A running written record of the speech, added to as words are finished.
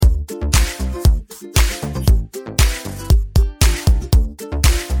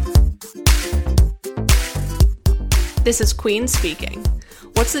This is Queen speaking.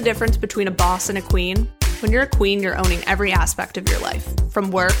 What's the difference between a boss and a queen? When you're a queen, you're owning every aspect of your life.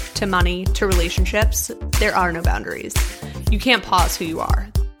 From work to money to relationships, there are no boundaries. You can't pause who you are.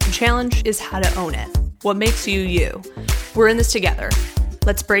 The challenge is how to own it. What makes you, you. We're in this together.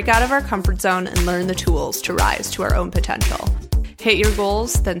 Let's break out of our comfort zone and learn the tools to rise to our own potential. Hit your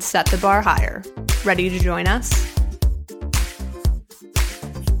goals, then set the bar higher. Ready to join us?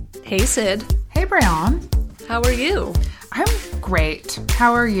 Hey, Sid. Hey, Brian. How are you? I'm great.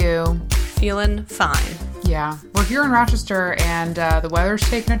 How are you? Feeling fine. Yeah. We're here in Rochester, and the weather's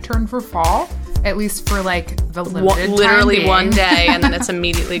taken a turn for fall, at least for, like, the limited Literally time one being. day, and then it's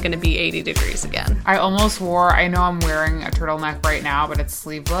immediately going to be 80 degrees again. I know I'm wearing a turtleneck right now, but it's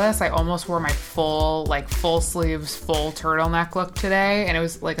sleeveless. I almost wore my full sleeves, full turtleneck look today, and it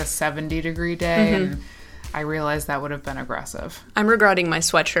was like a 70-degree day, and I realized that would have been aggressive. I'm regretting my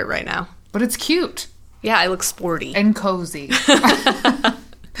sweatshirt right now. But it's cute. Yeah, I look sporty. And cozy.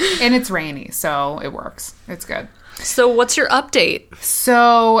 And it's rainy, so it works. It's good. So what's your update?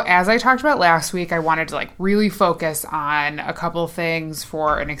 So as I talked about last week, I wanted to really focus on a couple things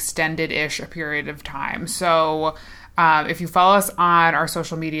for an extended-ish period of time. So if you follow us on our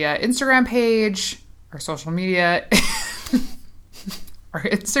social media Instagram page,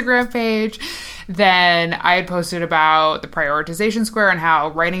 then I had posted about the prioritization square and how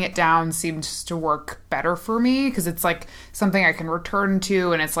writing it down seems to work better for me because it's like something I can return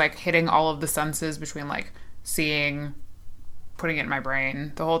to, and it's like hitting all of the senses between like seeing, putting it in my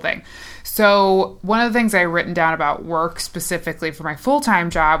brain, the whole thing. So one of the things I had written down about work specifically for my full-time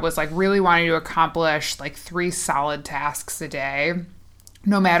job was like really wanting to accomplish like 3 solid tasks a day.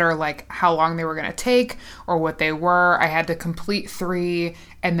 No matter like how long they were going to take or what they were, I had to complete 3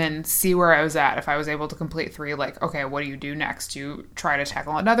 and then see where I was at. If I was able to complete 3, like, okay, what do you do next? Do you try to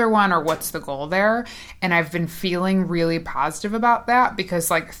tackle another one, or what's the goal there? And I've been feeling really positive about that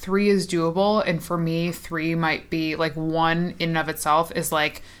because like 3 is doable. And for me, 3 might be like 1 in and of itself is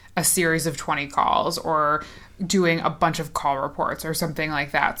like a series of 20 calls or doing a bunch of call reports or something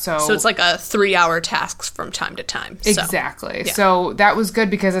like that. So it's like a 3-hour tasks from time to time. Exactly. Yeah. So that was good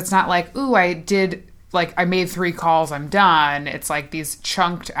because it's not like, ooh, I made 3 calls, I'm done. It's like these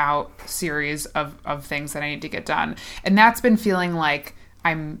chunked out series of things that I need to get done. And that's been feeling like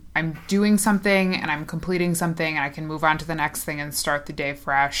I'm doing something and I'm completing something and I can move on to the next thing and start the day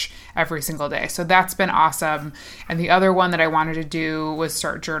fresh every single day. So that's been awesome. And the other one that I wanted to do was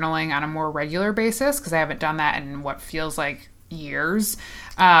start journaling on a more regular basis because I haven't done that in what feels like years.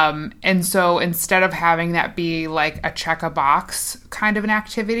 And so instead of having that be like a check a box kind of an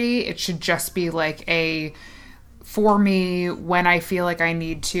activity, it should just be like for me when I feel like I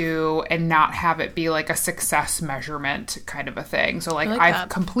need to, and not have it be like a success measurement kind of a thing. So I've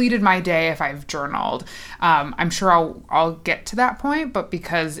completed my day if I've journaled. I'm sure I'll get to that point, but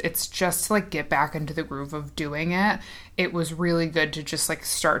because it's just to like get back into the groove of doing it, it was really good to just like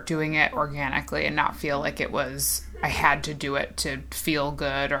start doing it organically and not feel like it was I had to do it to feel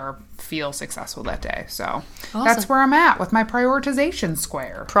good or feel successful that day. So awesome. That's where I'm at with my prioritization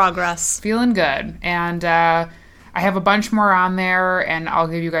square. Progress. Feeling good. And I have a bunch more on there, and I'll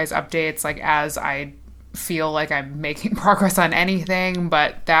give you guys updates like as I feel like I'm making progress on anything,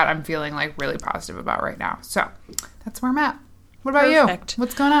 but that I'm feeling like really positive about right now. So that's where I'm at. What about Perfect. you?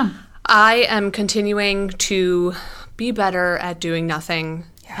 What's going on? I am continuing to be better at doing nothing,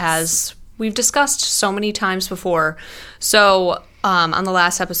 as we've discussed so many times before. So on the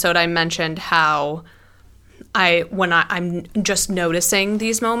last episode, I mentioned how I'm just noticing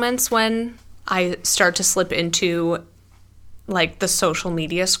these moments when I start to slip into like the social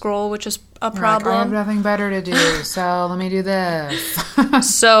media scroll, which is a problem. I have nothing better to do, so let me do this.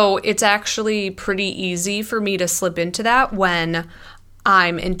 So it's actually pretty easy for me to slip into that when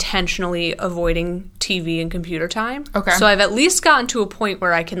I'm intentionally avoiding TV and computer time. Okay. So I've at least gotten to a point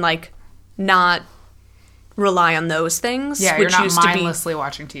where I can like not rely on those things. Yeah, which you're not mindlessly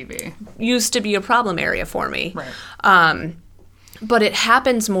watching TV. Used to be a problem area for me. Right. But it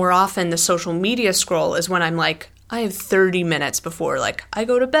happens more often, the social media scroll, is when I'm like, I have 30 minutes before like I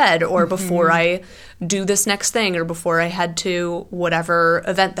go to bed or before I do this next thing or before I head to whatever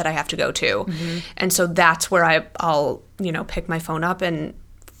event that I have to go to. And so that's where I'll pick my phone up and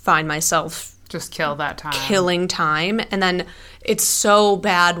find myself just kill that time. Killing time. And then it's so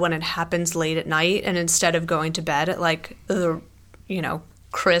bad when it happens late at night, and instead of going to bed at like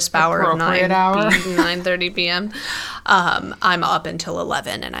crisp hour of Appropriate hour. 9:30 p.m. I'm up until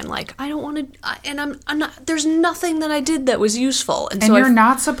 11, and I'm like, I don't want to, and I'm not. There's nothing that I did that was useful, and so you're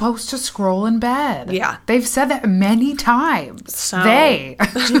not supposed to scroll in bed. Yeah. They've said that many times. So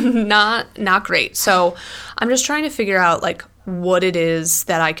not great. So I'm just trying to figure out like what it is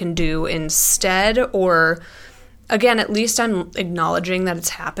that I can do instead, or again, at least I'm acknowledging that it's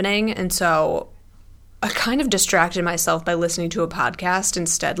happening, and so I kind of distracted myself by listening to a podcast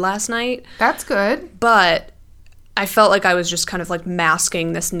instead last night. That's good. But I felt like I was just kind of like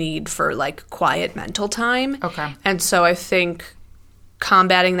masking this need for like quiet mental time. Okay. And so I think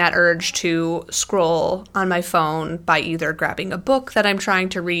combating that urge to scroll on my phone by either grabbing a book that I'm trying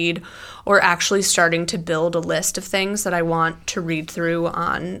to read or actually starting to build a list of things that I want to read through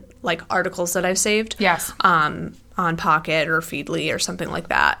on like articles that I've saved. Yes. On Pocket or Feedly or something like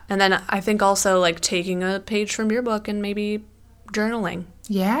that. And then I think also like taking a page from your book and maybe journaling.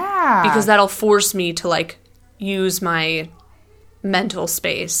 Yeah. Because that'll force me to like use my mental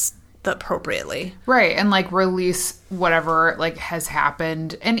space appropriately. Right. And like release whatever like has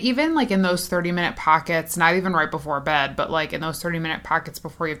happened. And even like in those 30-minute pockets, not even right before bed, but like in those 30-minute pockets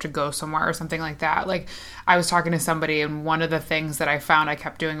before you have to go somewhere or something like that. Like I was talking to somebody, and one of the things that I found I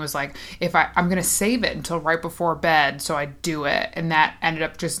kept doing was like, if I'm going to save it until right before bed, so I do it. And that ended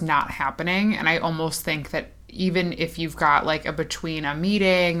up just not happening. And I almost think that even if you've got like a between a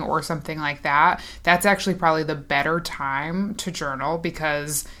meeting or something like that, that's actually probably the better time to journal,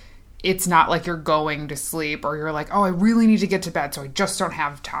 because it's not like you're going to sleep or you're like, oh, I really need to get to bed, so I just don't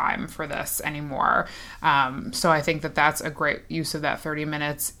have time for this anymore. So I think that that's a great use of that 30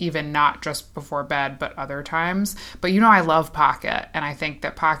 minutes, even not just before bed, but other times. But I love Pocket, and I think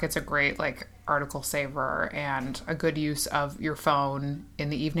that Pocket's a great like article saver and a good use of your phone in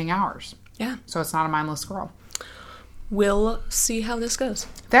the evening hours. Yeah. So it's not a mindless scroll. We'll see how this goes.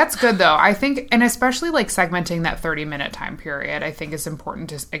 That's good, though. I think, and especially like segmenting that 30-minute time period, I think is important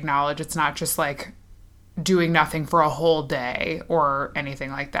to acknowledge. It's not just like doing nothing for a whole day or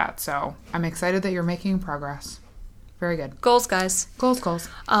anything like that. So I'm excited that you're making progress. Very good. Goals, guys. Goals.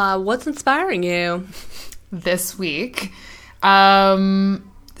 What's inspiring you this week?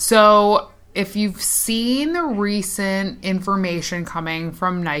 So if you've seen the recent information coming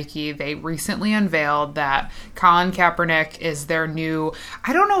from Nike, they recently unveiled that Colin Kaepernick is their new,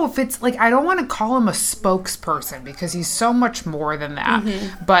 I don't know if it's like, I don't want to call him a spokesperson because he's so much more than that,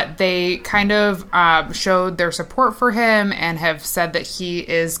 but they kind of showed their support for him and have said that he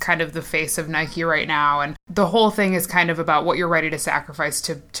is kind of the face of Nike right now. And the whole thing is kind of about what you're ready to sacrifice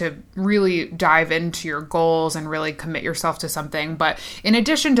to really dive into your goals and really commit yourself to something. But in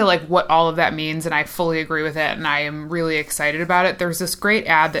addition to like what all of that means, and I fully agree with it, and I am really excited about it, there's this great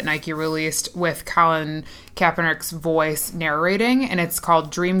ad that Nike released with Colin Kaepernick's voice narrating, and it's called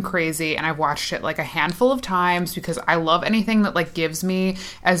Dream Crazy, and I've watched it like a handful of times because I love anything that like gives me,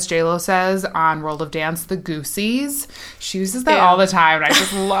 as JLo says on World of Dance, the goosies. She uses that all the time, and I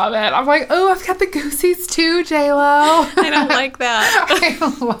just love it. I'm like, oh, I've got the goosies too, JLo. I don't like that. I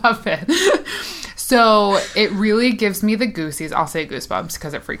love it. So it really gives me the goosies. I'll say goosebumps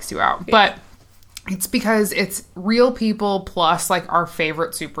because it freaks you out. Yeah. But it's because it's real people plus like our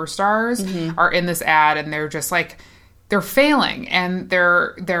favorite superstars are in this ad, and they're just like, they're failing and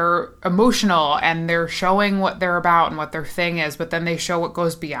they're emotional and they're showing what they're about and what their thing is, but then they show what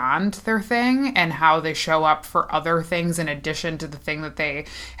goes beyond their thing and how they show up for other things in addition to the thing that they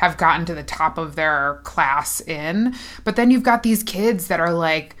have gotten to the top of their class in. But then you've got these kids that are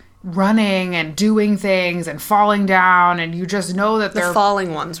like running and doing things and falling down, and you just know that the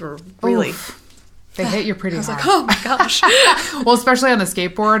falling ones were really... They hit you pretty hard. I was like, oh my gosh. Well, especially on the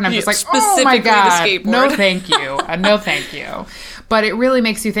skateboard. And I'm just like, oh my God. No, thank you. No, thank you. But it really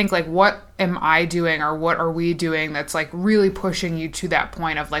makes you think like, what am I doing or what are we doing that's like really pushing you to that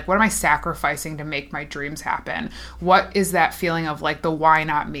point of like, what am I sacrificing to make my dreams happen? What is that feeling of like the why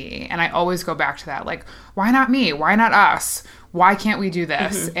not me? And I always go back to that. Like, why not me? Why not us? Why can't we do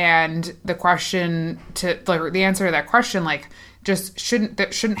this? And the question to like the answer to that question, like, just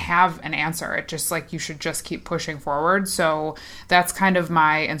shouldn't have an answer. It just like you should just keep pushing forward. So that's kind of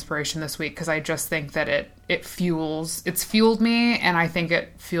my inspiration this week, because I just think that it's fueled me, and I think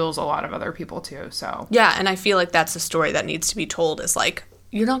it fuels a lot of other people too. So yeah, and I feel like that's a story that needs to be told. Is like,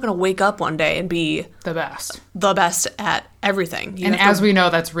 you're not going to wake up one day and be the best at everything. And as we know,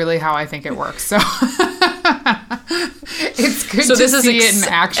 that's really how I think it works. So it's good to see it in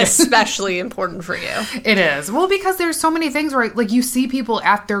action. Especially important for you. It is. Well, because there's so many things where like you see people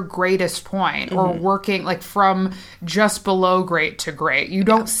at their greatest point or working like from just below great to great. You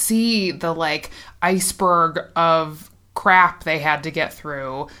don't see the like iceberg of crap they had to get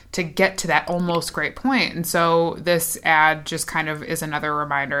through to get to that almost great point. And so this ad just kind of is another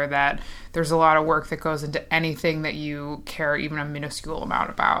reminder that there's a lot of work that goes into anything that you care even a minuscule amount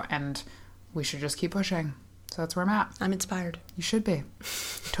about, and we should just keep pushing. So that's where I'm at. I'm inspired. You should be. You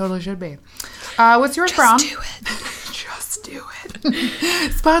totally should be. What's yours, Brown? Just do it. Just do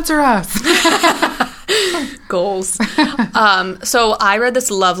it. Sponsor us. Goals. So I read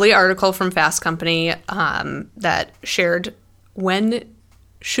this lovely article from Fast Company that shared when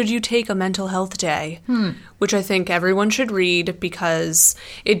should you take a mental health day, which I think everyone should read because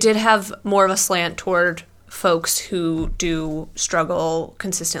it did have more of a slant toward folks who do struggle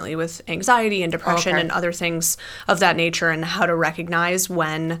consistently with anxiety and depression and other things of that nature, and how to recognize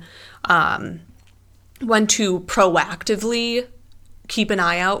when to proactively keep an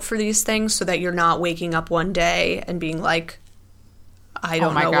eye out for these things so that you're not waking up one day and being like, I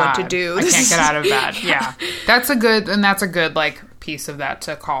don't know what to do. I can't get out of bed. Yeah. That's a good like piece of that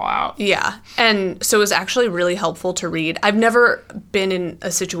to call out. Yeah. And so it was actually really helpful to read. I've never been in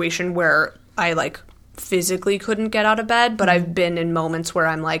a situation where I like physically couldn't get out of bed, but I've been in moments where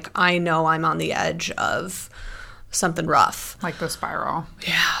I'm like, I know I'm on the edge of something rough. Like the spiral.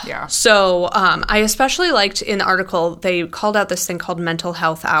 Yeah. So I especially liked in the article, they called out this thing called mental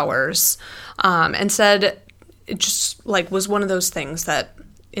health hours, and said it just like was one of those things that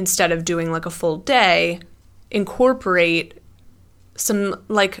instead of doing like a full day, incorporate some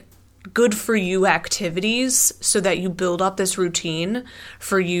like good for you activities so that you build up this routine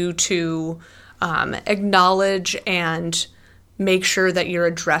for you to acknowledge and make sure that you're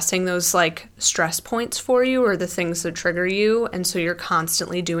addressing those like stress points for you or the things that trigger you. And so you're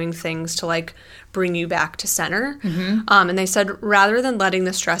constantly doing things to like bring you back to center. And they said, rather than letting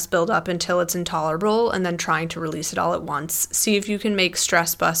the stress build up until it's intolerable and then trying to release it all at once, see if you can make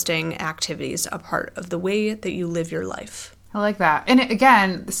stress busting activities a part of the way that you live your life. I like that. And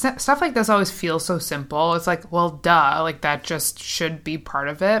again, stuff like this always feels so simple. It's like, well, duh, like that just should be part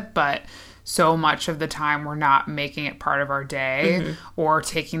of it. But so much of the time we're not making it part of our day or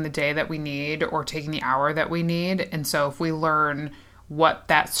taking the day that we need or taking the hour that we need. And so if we learn what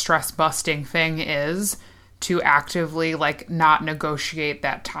that stress busting thing is, to actively like not negotiate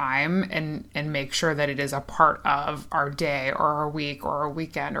that time and make sure that it is a part of our day or our week or our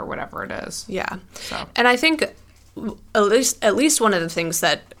weekend or whatever it is. Yeah. So. And I think at least one of the things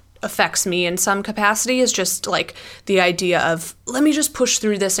that affects me in some capacity is just like the idea of let me just push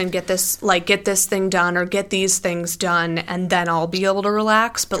through this and get this thing done or get these things done and then I'll be able to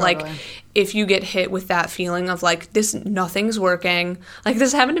relax. But Totally. like if you get hit with that feeling of like this, nothing's working. Like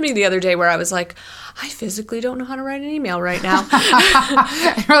this happened to me the other day where I was like, I physically don't know how to write an email right now.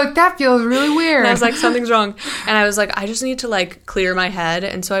 You're like, that feels really weird. And I was like, something's wrong. And I was like, I just need to like clear my head.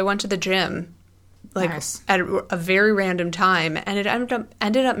 And so I went to the gym. Like nice. At a very random time, and it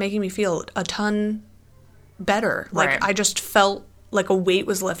ended up making me feel a ton better. Like Right. I just felt like a weight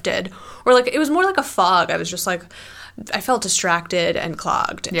was lifted, or like it was more like a fog. I was just like, I felt distracted and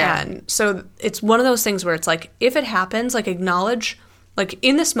clogged. Yeah. And so it's one of those things where it's like, if it happens, like acknowledge, like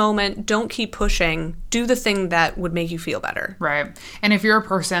in this moment, don't keep pushing. Do the thing that would make you feel better. Right. And if you're a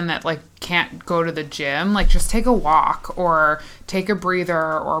person that like can't go to the gym, like just take a walk or take a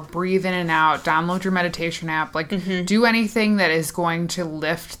breather or breathe in and out, download your meditation app, like do anything that is going to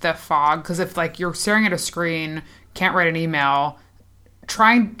lift the fog. Because if like you're staring at a screen, can't write an email,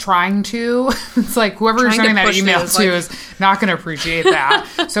 trying to, it's like whoever you're sending that email to is not going to appreciate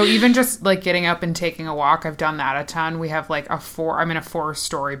that. So even just like getting up and taking a walk, I've done that a ton. We have like I'm in a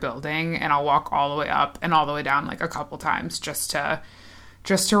 4-story building and I'll walk all the way up and all the way down like a couple times just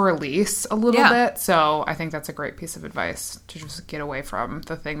to release a little bit. So I think that's a great piece of advice, to just get away from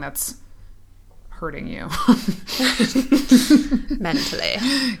the thing that's hurting you. Mentally.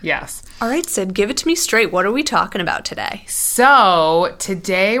 Yes. All right, Sid, give it to me straight. What are we talking about today? So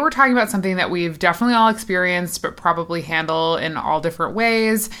today we're talking about something that we've definitely all experienced, but probably handle in all different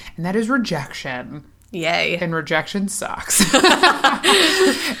ways, and that is rejection. Yay. And rejection sucks.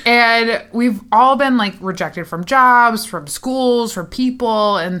 And we've all been like rejected from jobs, from schools, from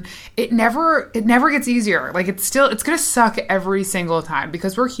people, and it never gets easier. Like it's going to suck every single time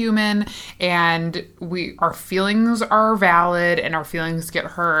because we're human and our feelings are valid and our feelings get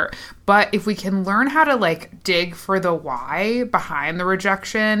hurt. But if we can learn how to like dig for the why behind the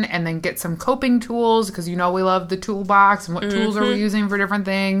rejection and then get some coping tools, because we love the toolbox and what tools are we using for different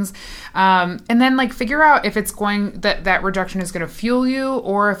things, and then like figure out if it's that rejection is going to fuel you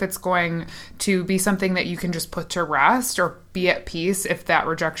or if it's going to be something that you can just put to rest or be at peace if that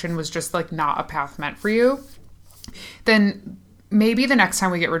rejection was just like not a path meant for you, then maybe the next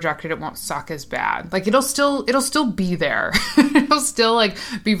time we get rejected, it won't suck as bad. Like it'll still be there. It'll still like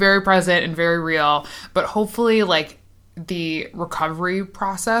be very present and very real, but hopefully like the recovery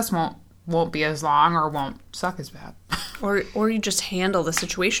process won't be as long or won't suck as bad. Or you just handle the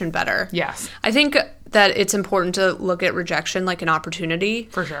situation better. Yes. I think that it's important to look at rejection like an opportunity.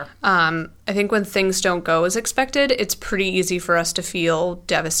 For sure. I think when things don't go as expected, it's pretty easy for us to feel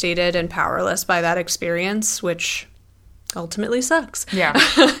devastated and powerless by that experience, which ultimately sucks. Yeah.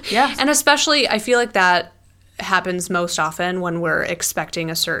 Yeah. And especially, I feel like that happens most often when we're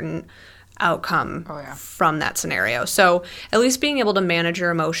expecting a certain outcome from that scenario. So at least being able to manage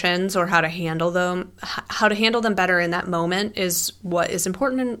your emotions or how to handle them better in that moment is what is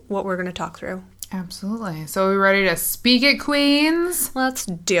important and what we're going to talk through. Absolutely. So are we ready to speak it, queens? Let's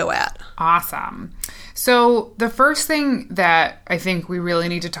do it. Awesome. So the first thing that I think we really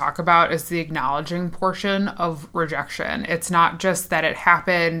need to talk about is the acknowledging portion of rejection. It's not just that it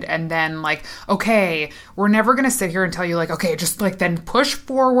happened and then like, okay, we're never going to sit here and tell you like, okay, just like then push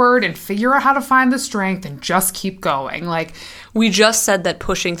forward and figure out how to find the strength and just keep going. Like we just said that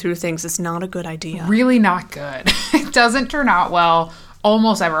pushing through things is not a good idea. Really not good. It doesn't turn out well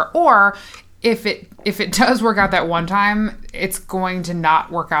almost ever. Or if it does work out that one time, it's going to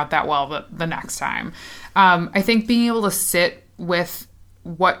not work out that well the next time. I think being able to sit with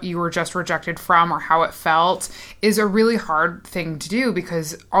what you were just rejected from or how it felt is a really hard thing to do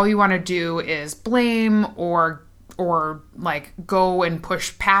because all you want to do is blame or like go and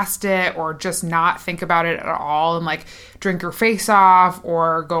push past it or just not think about it at all and like drink your face off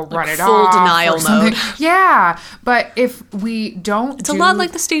or go run it full off. Denial mode. Yeah. But if we don't It's a lot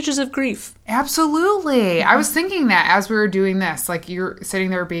like the stages of grief. Absolutely. I was thinking that as we were doing this, like you're sitting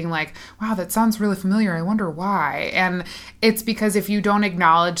there being like, wow, that sounds really familiar. I wonder why. And it's because if you don't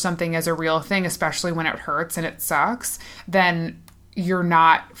acknowledge something as a real thing, especially when it hurts and it sucks, then you're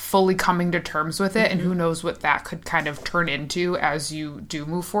not fully coming to terms with it. And who knows what that could kind of turn into as you do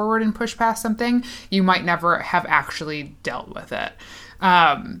move forward and push past something. You might never have actually dealt with it.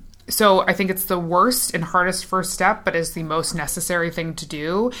 So I think it's the worst and hardest first step, but is the most necessary thing to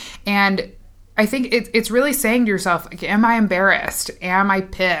do. And I think it's really saying to yourself, like, am I embarrassed? Am I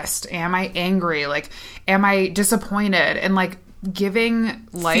pissed? Am I angry? Like, am I disappointed? And like, giving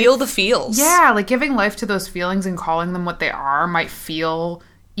life... Feel the feels. Yeah, like giving life to those feelings and calling them what they are might feel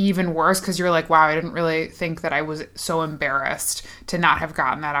even worse because you're like, wow, I didn't really think that I was so embarrassed to not have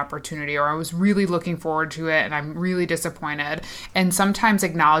gotten that opportunity, or I was really looking forward to it and I'm really disappointed. And sometimes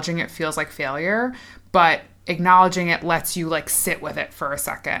acknowledging it feels like failure, but acknowledging it lets you like sit with it for a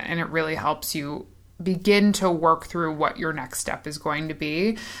second, and it really helps you begin to work through what your next step is going to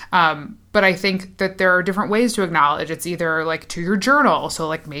be. But I think that there are different ways to acknowledge. It's either like to your journal. So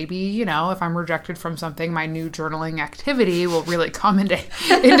like maybe, you know, if I'm rejected from something, my new journaling activity will really come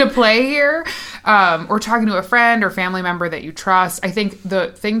into play here. Or talking to a friend or family member that you trust. I think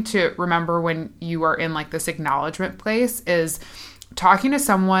the thing to remember when you are in like this acknowledgement place is talking to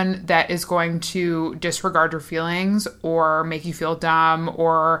someone that is going to disregard your feelings or make you feel dumb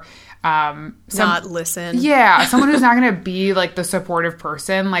or not listen. Yeah, someone who's not going to be like the supportive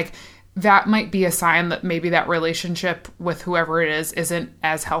person, like that might be a sign that maybe that relationship with whoever it is isn't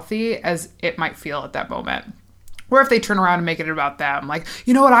as healthy as it might feel at that moment. Or if they turn around and make it about them, like,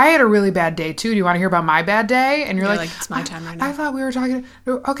 you know what, I had a really bad day too. Do you want to hear about my bad day? And you're like, it's my time right now. I thought we were talking.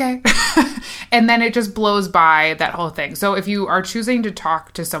 Okay. And then it just blows by that whole thing. So if you are choosing to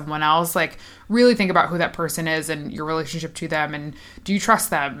talk to someone else, like really think about who that person is and your relationship to them. And do you trust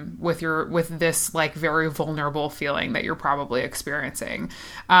them with this like very vulnerable feeling that you're probably experiencing?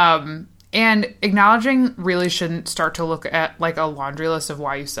 And acknowledging really shouldn't start to look at like a laundry list of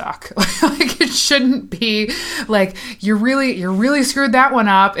why you suck. Like it shouldn't be like you're really screwed that one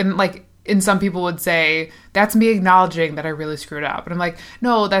up. And like, and some people would say that's me acknowledging that I really screwed up. And I'm like,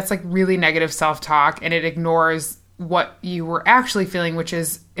 no, that's like really negative self-talk, and it ignores what you were actually feeling, which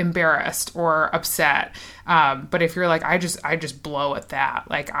is embarrassed or upset. But if you're like, I just blow at that.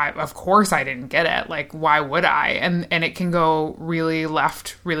 Like, of course I didn't get it. Like, why would I? And it can go really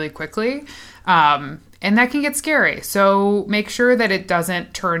left really quickly. And that can get scary. So make sure that it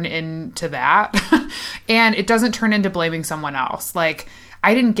doesn't turn into that. And it doesn't turn into blaming someone else. Like,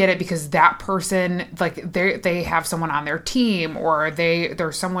 I didn't get it because that person, like they have someone on their team, or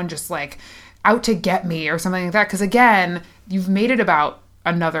there's someone just like out to get me or something like that. Because again, you've made it about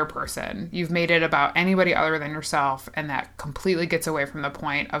another person. You've made it about anybody other than yourself. And that completely gets away from the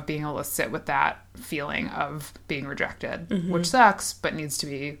point of being able to sit with that feeling of being rejected, which sucks, but needs to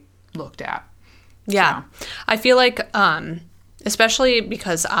be looked at. Yeah. So. I feel like, especially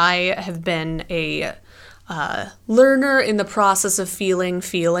because I have been a learner in the process of feeling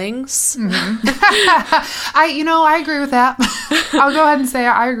feelings. I agree with that. I'll go ahead and say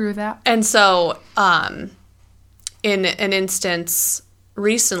I agree with that. And so, in an instance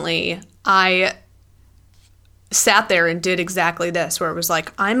recently, I sat there and did exactly this, where it was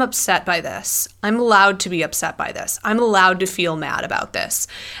like, I'm upset by this. I'm allowed to be upset by this. I'm allowed to feel mad about this.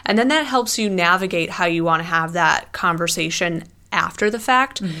 And then that helps you navigate how you want to have that conversation after the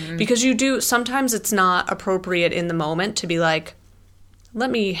fact, because sometimes it's not appropriate in the moment to be like, let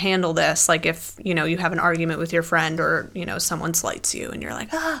me handle this. Like if, you have an argument with your friend or, someone slights you and you're like,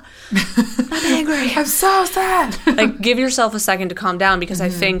 I'm angry. I'm so sad. Like give yourself a second to calm down, because I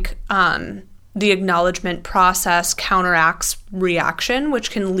think the acknowledgement process counteracts reaction,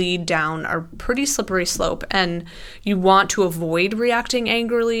 which can lead down a pretty slippery slope. And you want to avoid reacting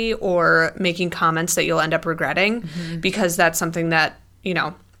angrily or making comments that you'll end up regretting, because that's something that,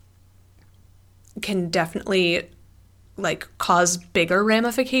 can definitely cause bigger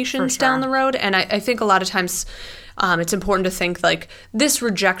ramifications down the road. And I think a lot of times it's important to think this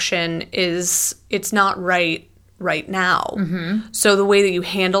rejection it's not right now. So the way that you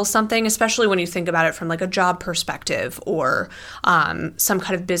handle something, especially when you think about it from a job perspective or some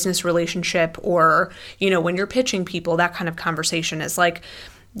kind of business relationship, or, when you're pitching people, that kind of conversation is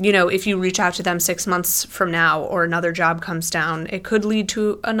if you reach out to them 6 months from now or another job comes down, it could lead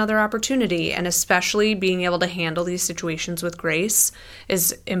to another opportunity. And especially being able to handle these situations with grace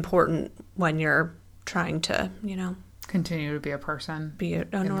is important when you're trying to, continue to be a person. Be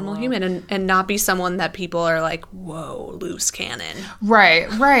a normal human and not be someone that people are like, whoa, loose cannon. Right.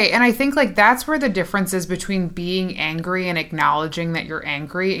 And I think that's where the difference is between being angry and acknowledging that you're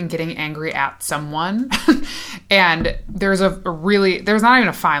angry and getting angry at someone. And there's there's not even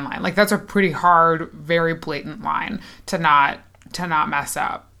a fine line. That's a pretty hard, very blatant line to not mess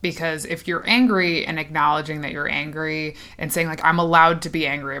up. Because if you're angry and acknowledging that you're angry and saying I'm allowed to be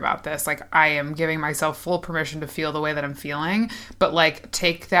angry about this, I am giving myself full permission to feel the way that I'm feeling, but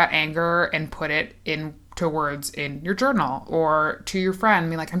take that anger and put it into words in your journal or to your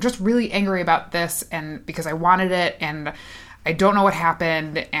friend, be I'm just really angry about this, and because I wanted it and I don't know what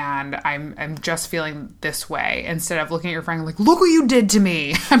happened and I'm just feeling this way, instead of looking at your friend look what you did to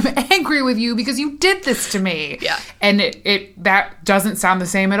me. I'm angry with you because you did this to me. Yeah. And that doesn't sound the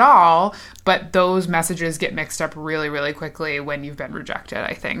same at all, but those messages get mixed up really, really quickly when you've been rejected,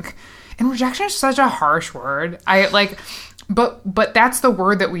 I think. And rejection is such a harsh word. But that's the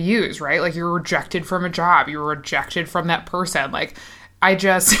word that we use, right? You're rejected from a job, you're rejected from that person. I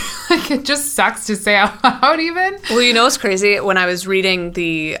just, it just sucks to say out loud even. Well, what's crazy? When I was reading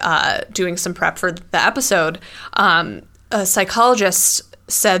doing some prep for the episode, a psychologist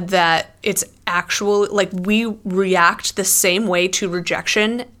said that it's actually, we react the same way to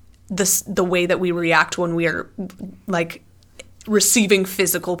rejection, the way that we react when we are, receiving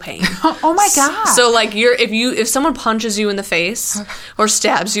physical pain. Oh my God. So, if someone punches you in the face or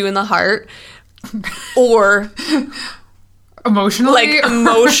stabs you in the heart or...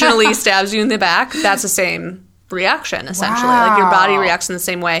 emotionally stabs you in the back, that's the same reaction, essentially. Wow. Your body reacts in the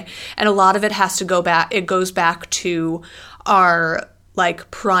same way, and a lot of it has to go back. It goes back to our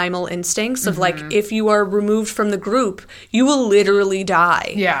primal instincts of if you are removed from the group, you will literally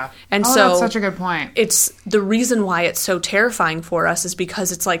die. Yeah. And so that's such a good point. It's the reason why it's so terrifying for us is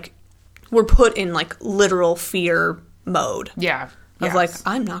because it's we're put in literal fear mode. Yeah. Of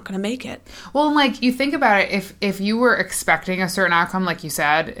I'm not going to make it. Well, you think about it, if you were expecting a certain outcome, like you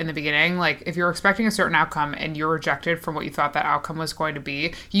said in the beginning, if you're expecting a certain outcome and you're rejected from what you thought that outcome was going to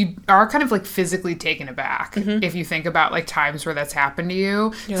be, you are kind of physically taken aback. If you think about times where that's happened to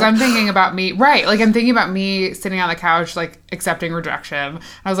you. Because I'm thinking about me, right? I'm thinking about me sitting on the couch, accepting rejection. And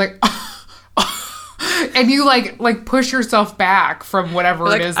I was like, and you push yourself back from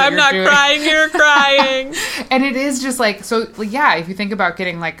whatever it is that I'm not doing. Crying, you're crying. And it is just if you think about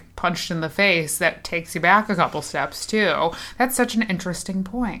getting punched in the face, that takes you back a couple steps too. That's such an interesting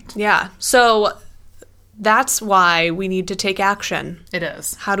point. Yeah. So that's why we need to take action. It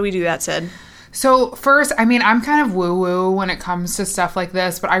is. How do we do that, Sid? So first, I'm kind of woo-woo when it comes to stuff like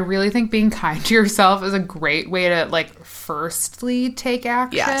this, but I really think being kind to yourself is a great way to firstly take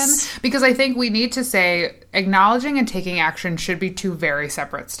action. Yes. Because I think we need to say acknowledging and taking action should be two very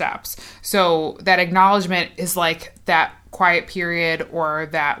separate steps. So that acknowledgement is that quiet period or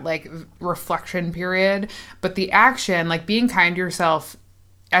that reflection period, but the action, being kind to yourself,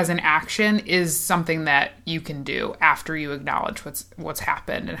 as an action is something that you can do after you acknowledge what's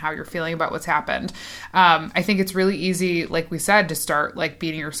happened and how you're feeling about what's happened. I think it's really easy, like we said, to start like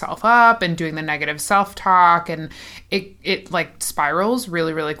beating yourself up and doing the negative self-talk, and it like spirals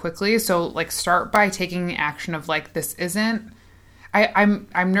really, really quickly. So like start by taking the action of like, this isn't,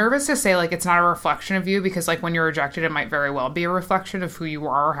 I'm nervous to say like it's not a reflection of you, because like when you're rejected, it might very well be a reflection of who you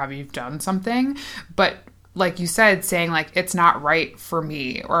are or how you've done something. But like you said, saying like, it's not right for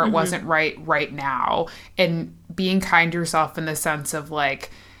me, or it wasn't right now, and being kind to yourself in the sense of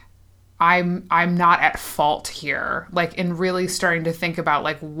like, I'm not at fault here. Like, and really starting to think about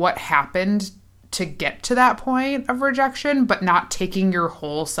like what happened to get to that point of rejection, but not taking your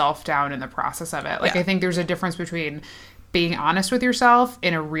whole self down in the process of it. Like, I think there's a difference between being honest with yourself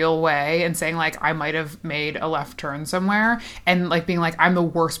in a real way and saying like, I might have made a left turn somewhere, and like being like, I'm the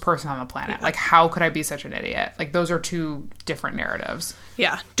worst person on the planet. Like, how could I be such an idiot? Like, those are two different narratives.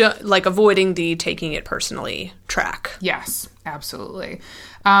 Yeah. Like avoiding the taking it personally track. Yes, absolutely.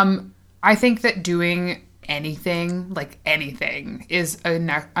 I think that doing anything is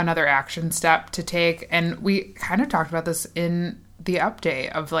another action step to take. And we kind of talked about this in the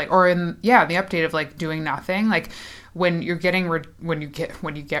update of like, or in, the update of like doing nothing. Like, when you're getting when you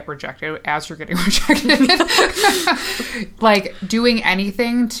get rejected, as you're getting rejected, like doing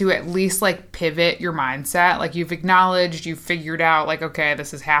anything to at least like pivot your mindset. Like, you've acknowledged, you've figured out like, okay,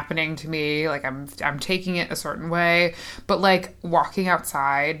 this is happening to me. Like, I'm taking it a certain way. But like walking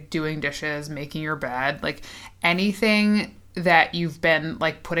outside, doing dishes, making your bed, like anything that you've been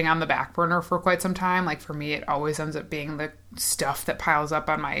like putting on the back burner for quite some time. Like, for me, it always ends up being the stuff that piles up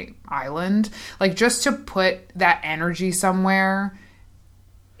on my island. Like, just to put that energy somewhere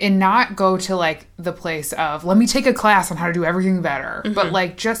and not go to like the place of, let me take a class on how to do everything better. But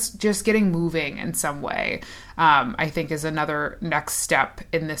like just getting moving in some way, I think is another next step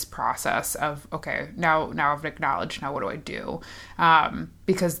in this process of, okay, now I've acknowledged, now what do I do?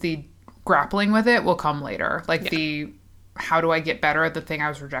 Because the grappling with it will come later. Like the how do I get better at the thing I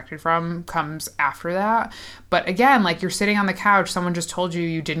was rejected from comes after that. But again, like, you're sitting on the couch, someone just told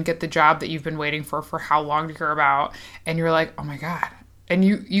you didn't get the job that you've been waiting for how long to hear about, and you're like, oh my God. And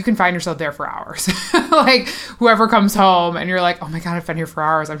you can find yourself there for hours. Like, whoever comes home and you're like, oh my God, I've been here for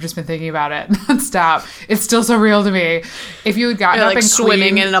hours. I've just been thinking about it nonstop. It's still so real to me. If you had gotten up and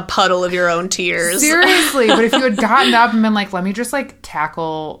swimming in a puddle of your own tears. Seriously. But if you had gotten up and been like, let me just like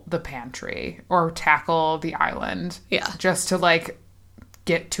tackle the pantry or tackle the island. Yeah. Just to like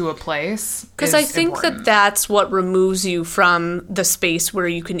get to a place. Because I think that that's what removes you from the space where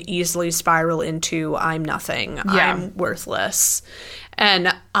you can easily spiral into, I'm nothing, I'm worthless.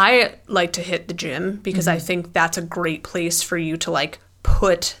 And I like to hit the gym because I think that's a great place for you to like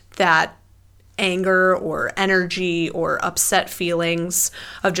put that anger or energy or upset feelings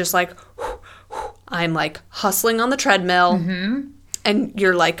of just like, I'm like hustling on the treadmill, and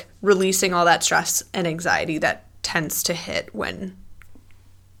you're like releasing all that stress and anxiety that tends to hit when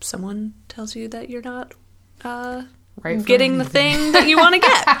someone tells you that you're not getting the thing that you want to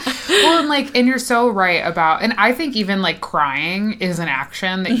get. Well, and you're so right about, and I think even like crying is an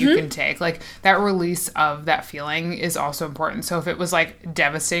action that you can take. Like, that release of that feeling is also important. So if it was like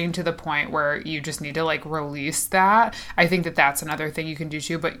devastating to the point where you just need to like release that, I think that that's another thing you can do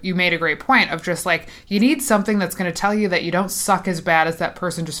too. But you made a great point of just like, you need something that's going to tell you that you don't suck as bad as that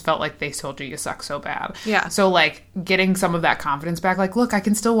person just felt like they told you suck so bad. Yeah. So like getting some of that confidence back, like, look, I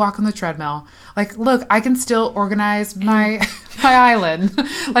can still walk on the treadmill. Like, look, I can still organize my island.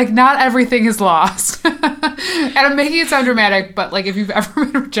 Like, not everything is lost. And I'm making it sound dramatic, but like, if you've ever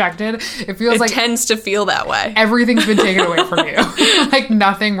been rejected, it feels like it tends to feel that way. Everything's been taken away from you. Like,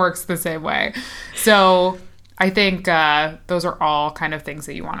 nothing works the same way. So I think those are all kind of things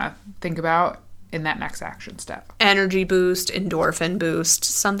that you want to think about in that next action step. Energy boost, endorphin boost,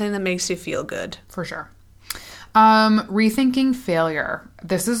 something that makes you feel good. For sure. Rethinking failure.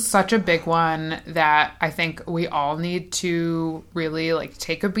 This is such a big one that I think we all need to really like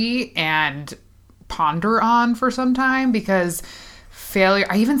take a beat and ponder on for some time, because failure,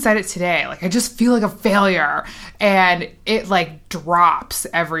 I even said it today, like, I just feel like a failure, and it like drops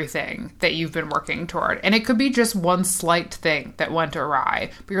everything that you've been working toward. And it could be just one slight thing that went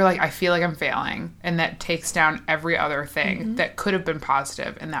awry, but you're like, I feel like I'm failing, and that takes down every other thing that could have been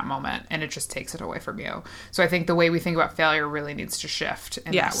positive in that moment, and it just takes it away from you. So I think the way we think about failure really needs to shift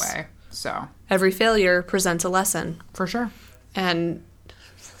in that way. So every failure presents a lesson. For sure. And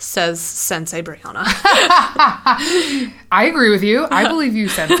says Sensei Brianna. I agree with you. I believe you,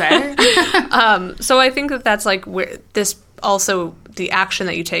 Sensei. So I think that that's like where this also, the action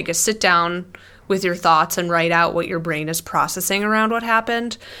that you take is sit down with your thoughts and write out what your brain is processing around what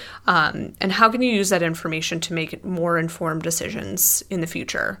happened? And how can you use that information to make more informed decisions in the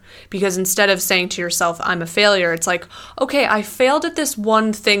future? Because instead of saying to yourself, I'm a failure, it's like, okay, I failed at this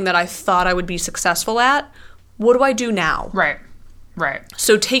one thing that I thought I would be successful at. What do I do now? Right.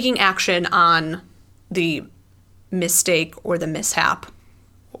 So taking action on the mistake or the mishap,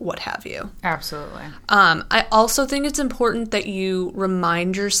 what have you. Absolutely. I also think it's important that you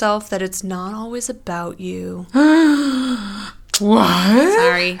remind yourself that it's not always about you. What?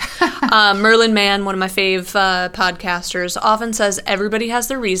 Sorry. Merlin Mann, one of my fave podcasters, often says everybody has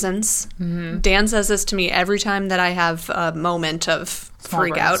their reasons. Mm-hmm. Dan says this to me every time that I have a moment of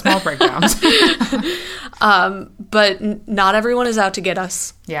freak out. Small breakdowns. But not everyone is out to get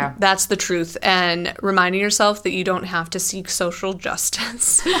us. Yeah. That's the truth. And reminding yourself that you don't have to seek social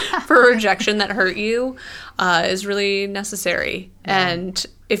justice for a rejection that hurt you is really necessary. Yeah. And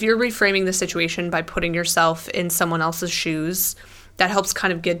if you're reframing the situation by putting yourself in someone else's shoes, that helps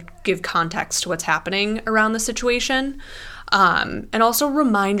kind of give context to what's happening around the situation. And also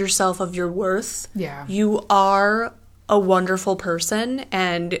remind yourself of your worth. Yeah. You are a wonderful person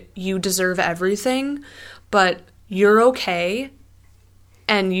and you deserve everything, but you're okay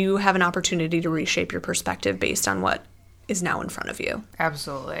and you have an opportunity to reshape your perspective based on what is now in front of you.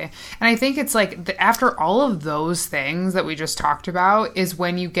 Absolutely. And I think it's like after all of those things that we just talked about is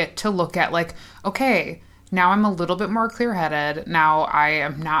when you get to look at like, okay, now I'm a little bit more clear-headed. Now I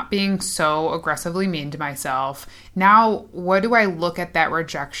am not being so aggressively mean to myself. Now, what do I look at that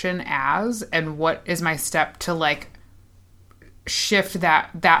rejection as? And what is my step to like shift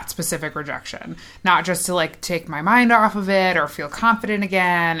that specific rejection? Not just to like take my mind off of it or feel confident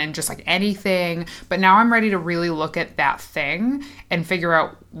again and just like anything. But now I'm ready to really look at that thing and figure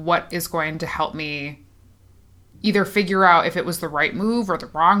out what is going to help me either figure out if it was the right move or the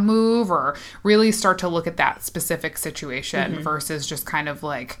wrong move, or really start to look at that specific situation versus just kind of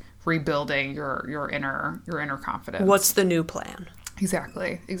like rebuilding your inner confidence. What's the new plan?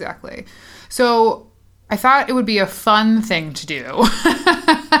 Exactly. So I thought it would be a fun thing to do,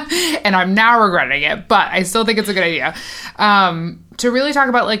 and I'm now regretting it, but I still think it's a good idea, to really talk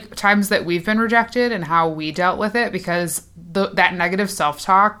about like times that we've been rejected and how we dealt with it, because that negative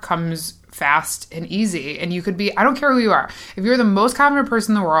self-talk comes fast and easy. And you could be, I don't care who you are. If you're the most confident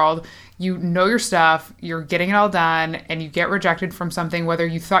person in the world, you know your stuff, you're getting it all done, and you get rejected from something, whether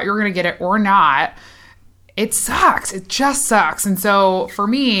you thought you were going to get it or not, it sucks. It just sucks. And so for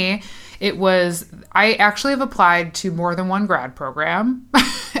me, I actually have applied to more than one grad program,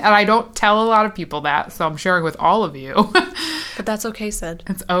 and I don't tell a lot of people that, so I'm sharing with all of you. But that's okay, Sid.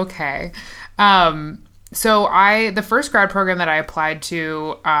 It's okay. So the first grad program that I applied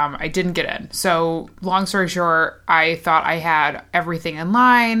to, I didn't get in. So long story short, I thought I had everything in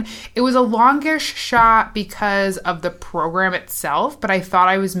line. It was a longish shot because of the program itself, but I thought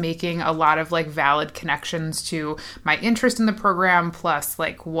I was making a lot of like valid connections to my interest in the program, plus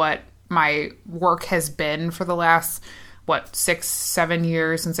like what my work has been for the last 6-7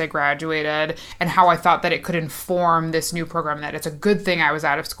 years since I graduated, and how I thought that it could inform this new program, that it's a good thing I was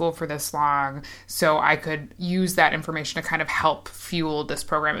out of school for this long so I could use that information to kind of help fuel this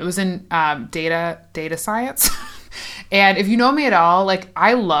program. It was in data science. And if you know me at all, like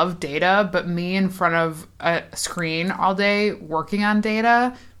I love data, but me in front of a screen all day working on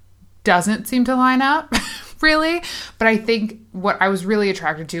data doesn't seem to line up. Really. But I think what I was really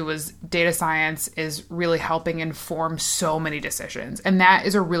attracted to was data science is really helping inform so many decisions. And that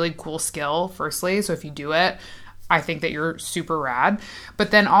is a really cool skill, firstly. So if you do it, I think that you're super rad. But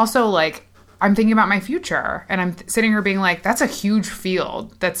then also like I'm thinking about my future, and I'm sitting here being like, that's a huge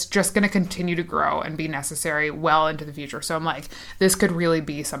field that's just going to continue to grow and be necessary well into the future. So I'm like, this could really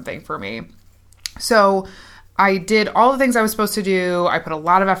be something for me. So I did all the things I was supposed to do. I put a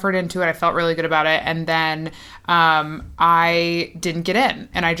lot of effort into it. I felt really good about it. And then I didn't get in.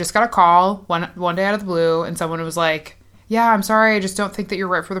 And I just got a call one day out of the blue, and someone was like, yeah, I'm sorry, I just don't think that you're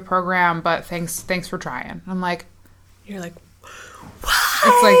right for the program, but thanks for trying. I'm like, you're like,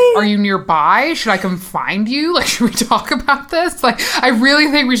 it's like, are you nearby? Should I come find you? Like, should we talk about this? Like, I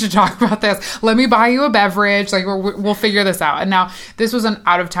really think we should talk about this. Let me buy you a beverage. Like, we'll figure this out. And now this was an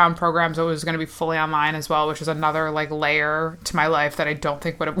out-of-town program, so it was going to be fully online as well, which is another like layer to my life that I don't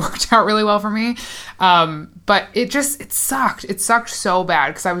think would have worked out really well for me. But it sucked. It sucked so bad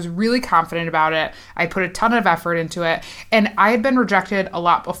because I was really confident about it. I put a ton of effort into it, and I had been rejected a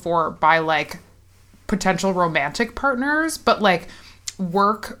lot before by like potential romantic partners, but like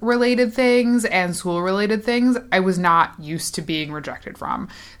work-related things and school-related things, I was not used to being rejected from.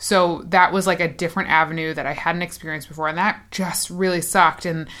 So that was like a different avenue that I hadn't experienced before, and that just really sucked.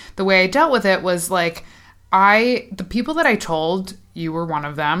 And the way I dealt with it was like, the people that I told, you were one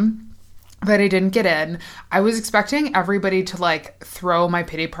of them, that I didn't get in, I was expecting everybody to like throw my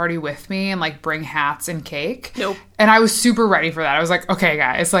pity party with me and like bring hats and cake. Nope. And I was super ready for that. I was like, okay,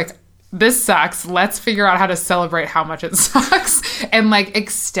 guys, like, this sucks. Let's figure out how to celebrate how much it sucks and like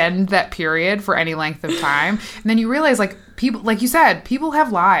extend that period for any length of time. And then you realize like people, like you said, people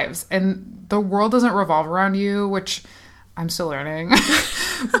have lives and the world doesn't revolve around you, which I'm still learning.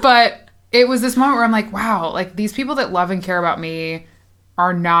 But it was this moment where I'm like, wow, like these people that love and care about me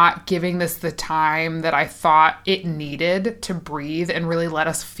are not giving this the time that I thought it needed to breathe and really let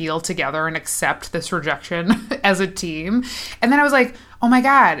us feel together and accept this rejection as a team. And then I was like, oh my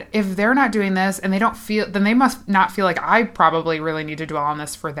God, if they're not doing this and they don't feel, then they must not feel like I probably really need to dwell on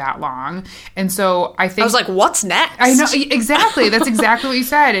this for that long. And so I think... I was like, what's next? I know, exactly. That's exactly what you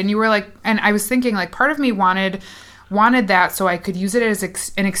said. And you were like, and I was thinking like part of me wanted that so I could use it as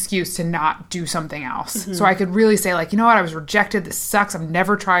an excuse to not do something else. Mm-hmm. So I could really say like, you know what, I was rejected. This sucks. I'm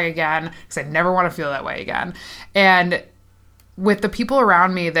never trying again because I never want to feel that way again. And with the people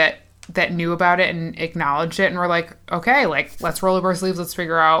around me that knew about it and acknowledged it and were like, okay, like let's roll up our sleeves. Let's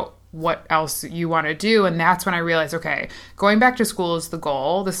figure out what else you want to do. And that's when I realized, okay, going back to school is the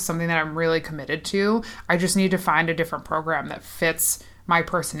goal. This is something that I'm really committed to. I just need to find a different program that fits my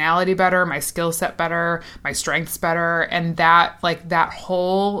personality better, my skill set better, my strengths better. And that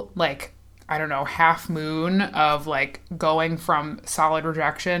whole, like, I don't know, half moon of like going from solid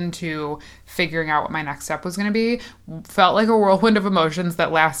rejection to figuring out what my next step was going to be felt like a whirlwind of emotions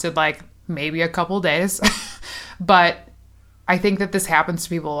that lasted like maybe a couple days. But I think that this happens to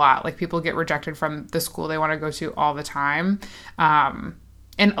people a lot. Like people get rejected from the school they want to go to all the time.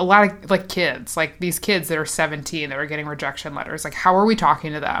 And a lot of like kids, like these kids that are 17 that are getting rejection letters, like how are we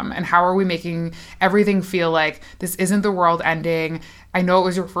talking to them? And how are we making everything feel like this isn't the world ending? I know it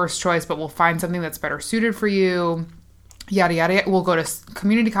was your first choice, but we'll find something that's better suited for you. Yada, yada, yada. We'll go to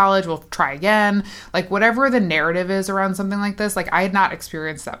community college. We'll try again. Like whatever the narrative is around something like this, like I had not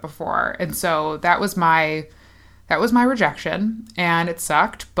experienced that before. And so that was my rejection and it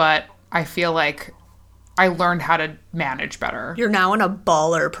sucked, but I feel like I learned how to manage better. You're now in a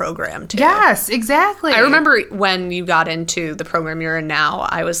baller program, too. Yes, exactly. I remember when you got into the program you're in now,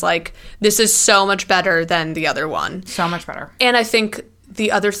 I was like, this is so much better than the other one. So much better. And I think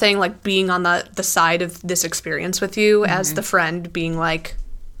the other thing, like being on the side of this experience with you mm-hmm. as the friend, being like,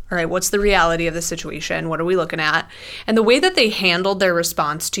 all right, what's the reality of the situation? What are we looking at? And the way that they handled their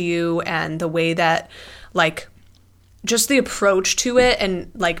response to you and the way that, like, just the approach to it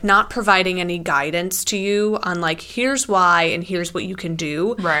and like not providing any guidance to you on like, here's why and here's what you can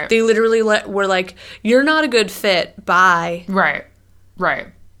do. Right. They literally were like, you're not a good fit. Bye. Right. Right.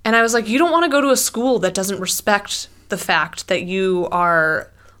 And I was like, you don't want to go to a school that doesn't respect the fact that you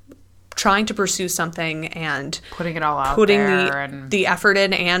are trying to pursue something and putting it all out putting there the effort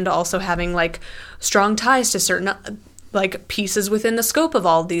in and also having like strong ties to certain like pieces within the scope of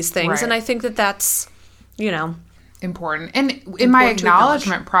all of these things. Right. And I think that that's, you know, important. And in my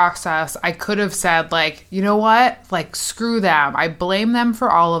acknowledgement process, I could have said like, you know what? Like, screw them. I blame them for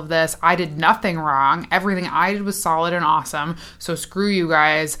all of this. I did nothing wrong. Everything I did was solid and awesome. So screw you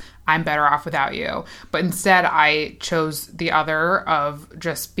guys. I'm better off without you. But instead, I chose the other of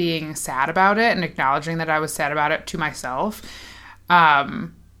just being sad about it and acknowledging that I was sad about it to myself.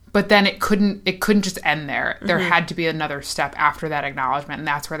 But then it couldn't just end there. There mm-hmm. had to be another step after that acknowledgement, and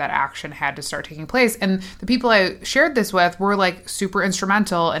that's where that action had to start taking place. And the people I shared this with were like super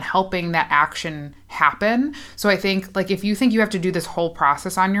instrumental in helping that action happen. So I think like if you think you have to do this whole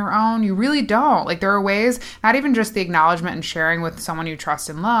process on your own, you really don't. Like there are ways, not even just the acknowledgement and sharing with someone you trust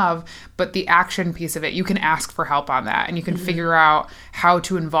and love, but the action piece of it. You can ask for help on that, and you can mm-hmm. figure out how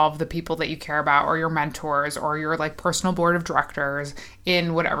to involve the people that you care about or your mentors or your like personal board of directors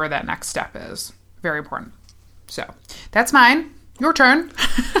in whatever that next step is. Very important. So that's mine. Your turn.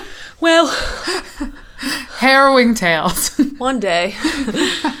 Well, harrowing tales. One day,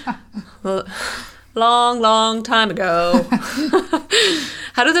 long time ago.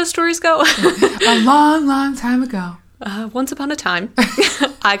 How do those stories go? A long time ago. Once upon a time,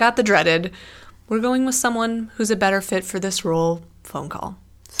 I got the dreaded, we're going with someone who's a better fit for this role phone call.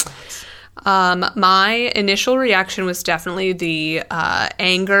 My initial reaction was definitely the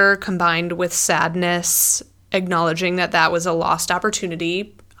anger combined with sadness, acknowledging that was a lost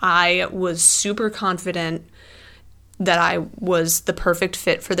opportunity. I was super confident that I was the perfect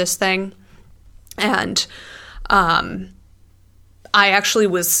fit for this thing. And I actually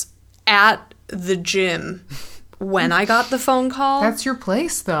was at the gym when I got the phone call. That's your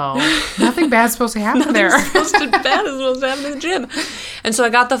place, though. Nothing bad's supposed to happen there. Bad is supposed to happen in the gym. And so I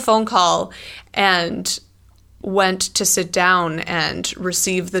got the phone call and went to sit down and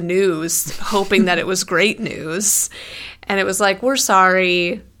receive the news, hoping that it was great news. And it was like, we're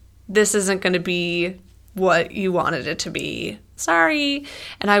sorry. This isn't going to be what you wanted it to be. Sorry.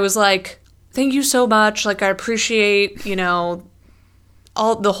 And I was like, thank you so much. Like, I appreciate, you know,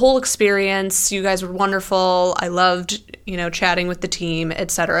 all the whole experience. You guys were wonderful. I loved, you know, chatting with the team,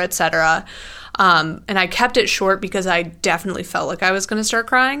 et cetera, et cetera. And I kept it short because I definitely felt like I was going to start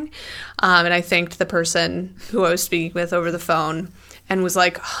crying. And I thanked the person who I was speaking with over the phone and was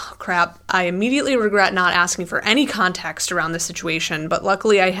like, oh, crap, I immediately regret not asking for any context around the situation. But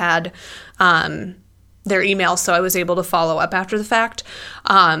luckily I had their email, so I was able to follow up after the fact.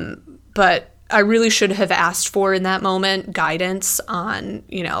 But I really should have asked for in that moment guidance on,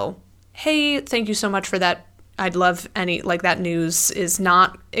 you know, hey, thank you so much for that. I'd love any, like, that news is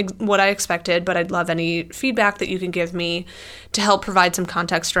not what I expected, but I'd love any feedback that you can give me to help provide some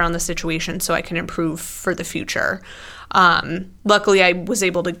context around the situation so I can improve for the future. Luckily, I was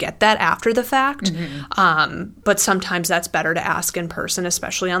able to get that after the fact, but sometimes that's better to ask in person,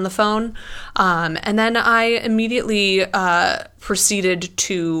 especially on the phone. And then I immediately proceeded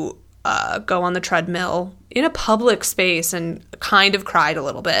to go on the treadmill in a public space and kind of cried a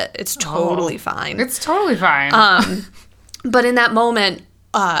little bit. It's totally fine. It's totally fine. But in that moment,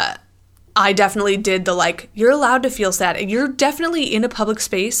 I definitely did the, like, you're allowed to feel sad. You're definitely in a public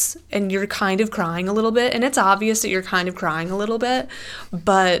space and you're kind of crying a little bit. And it's obvious that you're kind of crying a little bit,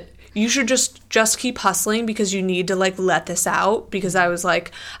 but you should just keep hustling because you need to, like, let this out. Because I was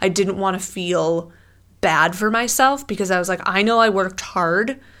like, I didn't want to feel bad for myself because I was like, I know I worked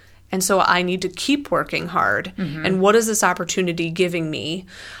hard. And so I need to keep working hard. And what is this opportunity giving me?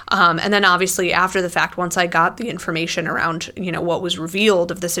 And then obviously after the fact, once I got the information around, you know, what was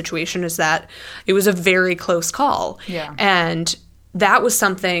revealed of the situation is that it was a very close call. Yeah. And that was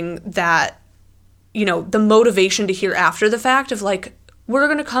something that, you know, the motivation to hear after the fact of, like, we're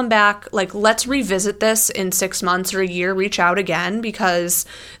going to come back, like, let's revisit this in 6 months or a year, reach out again because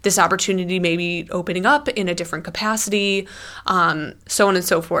this opportunity may be opening up in a different capacity, so on and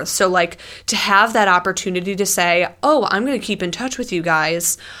so forth. So, like, to have that opportunity to say, oh, I'm going to keep in touch with you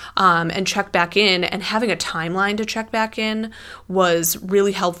guys and check back in, and having a timeline to check back in was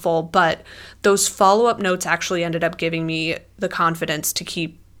really helpful. But those follow-up notes actually ended up giving me the confidence to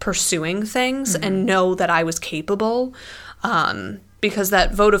keep pursuing things and know that I was capable. Because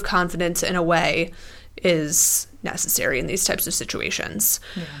that vote of confidence, in a way, is necessary in these types of situations.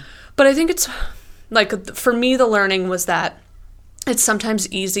 Yeah. But I think it's, like, for me, the learning was that it's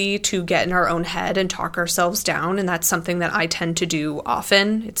sometimes easy to get in our own head and talk ourselves down, and that's something that I tend to do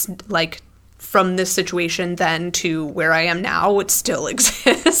often. It's, like, from this situation then to where I am now, it still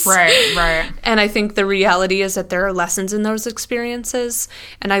exists. Right. And I think the reality is that there are lessons in those experiences,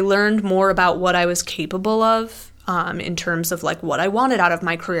 and I learned more about what I was capable of in terms of, like, what I wanted out of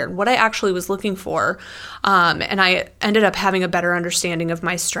my career and what I actually was looking for. And I ended up having a better understanding of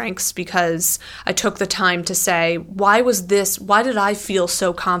my strengths because I took the time to say, why did I feel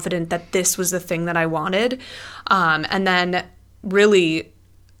so confident that this was the thing that I wanted? And then really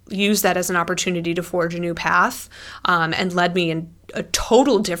use that as an opportunity to forge a new path, and led me in a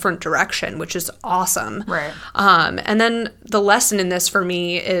total different direction, which is awesome. Right. And then the lesson in this for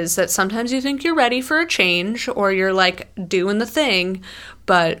me is that sometimes you think you're ready for a change or you're, like, doing the thing,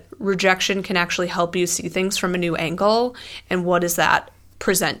 but rejection can actually help you see things from a new angle. And what does that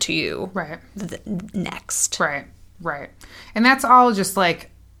present to you next? Right. And that's all just, like,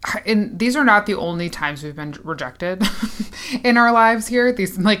 and these are not the only times we've been rejected in our lives here.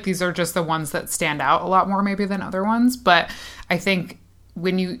 These are just the ones that stand out a lot more maybe than other ones. But I think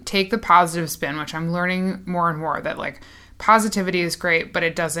when you take the positive spin, which I'm learning more and more, that, like, positivity is great, but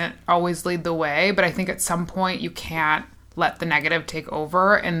it doesn't always lead the way. But I think at some point you can't let the negative take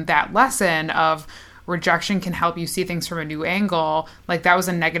over. And that lesson of rejection can help you see things from a new angle. Like, that was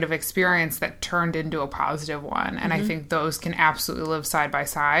a negative experience that turned into a positive one. And I think those can absolutely live side by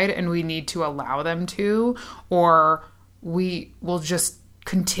side, and we need to allow them to, or we will just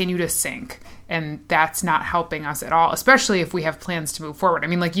continue to sink. And that's not helping us at all, especially if we have plans to move forward. I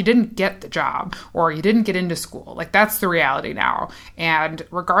mean, like, you didn't get the job or you didn't get into school. Like, that's the reality now. And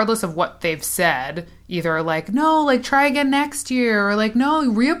regardless of what they've said, either, like, no, like, try again next year, or, like, no,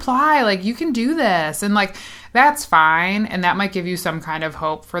 reapply, like, you can do this. And, like, that's fine. And that might give you some kind of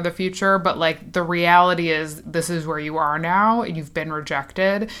hope for the future. But like the reality is this is where you are now. You've been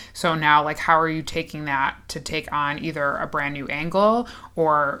rejected. So now like, how are you taking that to take on either a brand new angle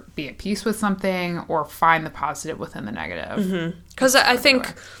or be at peace with something or find the positive within the negative? Because I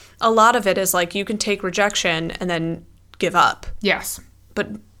think a lot of it is like you can take rejection and then give up. Yes. But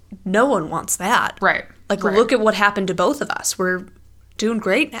no one wants that. Right. Like, look at what happened to both of us. We're doing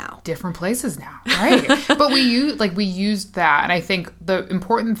great now. Different places now, right? But we used that. And I think the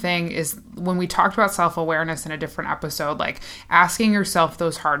important thing is when we talked about self-awareness in a different episode, like asking yourself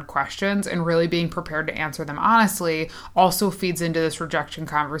those hard questions and really being prepared to answer them honestly also feeds into this rejection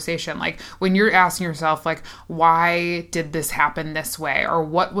conversation. Like when you're asking yourself, like, why did this happen this way? Or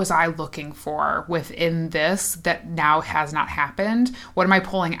what was I looking for within this that now has not happened? What am I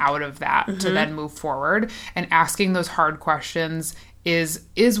pulling out of that to then move forward? And asking those hard questions is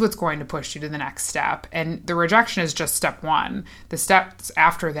what's going to push you to the next step. And the rejection is just step one. The steps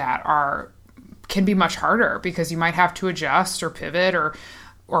after that can be much harder because you might have to adjust or pivot or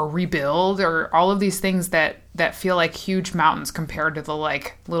rebuild or all of these things that feel like huge mountains compared to the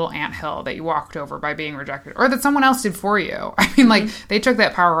like little anthill that you walked over by being rejected or that someone else did for you. I mean, like they took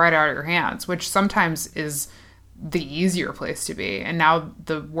that power right out of your hands, which sometimes is the easier place to be. And now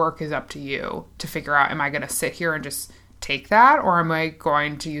the work is up to you to figure out, am I going to sit here and just take that, or am I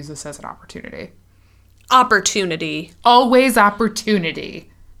going to use this as an opportunity? Opportunity. Always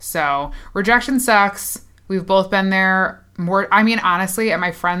opportunity. So rejection sucks. We've both been there. Honestly, at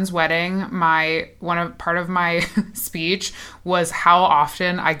my friend's wedding, part of my speech was how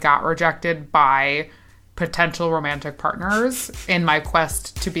often I got rejected by potential romantic partners in my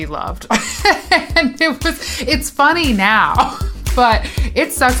quest to be loved. And it's funny now. But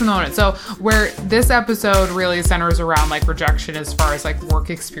it sucks in the moment. So where this episode really centers around like rejection as far as like work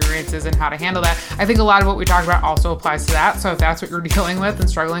experiences and how to handle that, I think a lot of what we talked about also applies to that. So if that's what you're dealing with and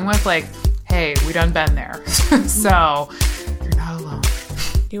struggling with, like, hey, we done been there. So you're not alone.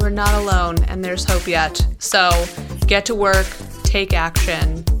 You are not alone, and there's hope yet. So get to work, take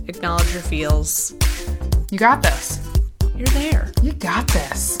action, acknowledge your feels. You got this. You're there. You got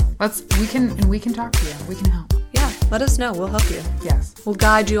this. We can talk to you. We can help. Yeah, let us know. We'll help you. Yes. We'll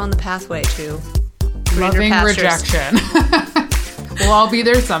guide you on the pathway to loving rejection. We'll all be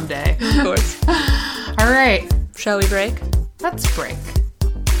there someday. Of course. All right. Shall we break? Let's break.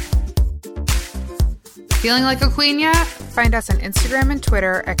 Feeling like a queen yet? Find us on Instagram and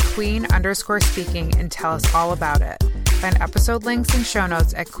Twitter at queen_speaking and tell us all about it. Find episode links and show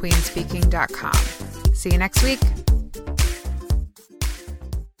notes at queenspeaking.com. See you next week.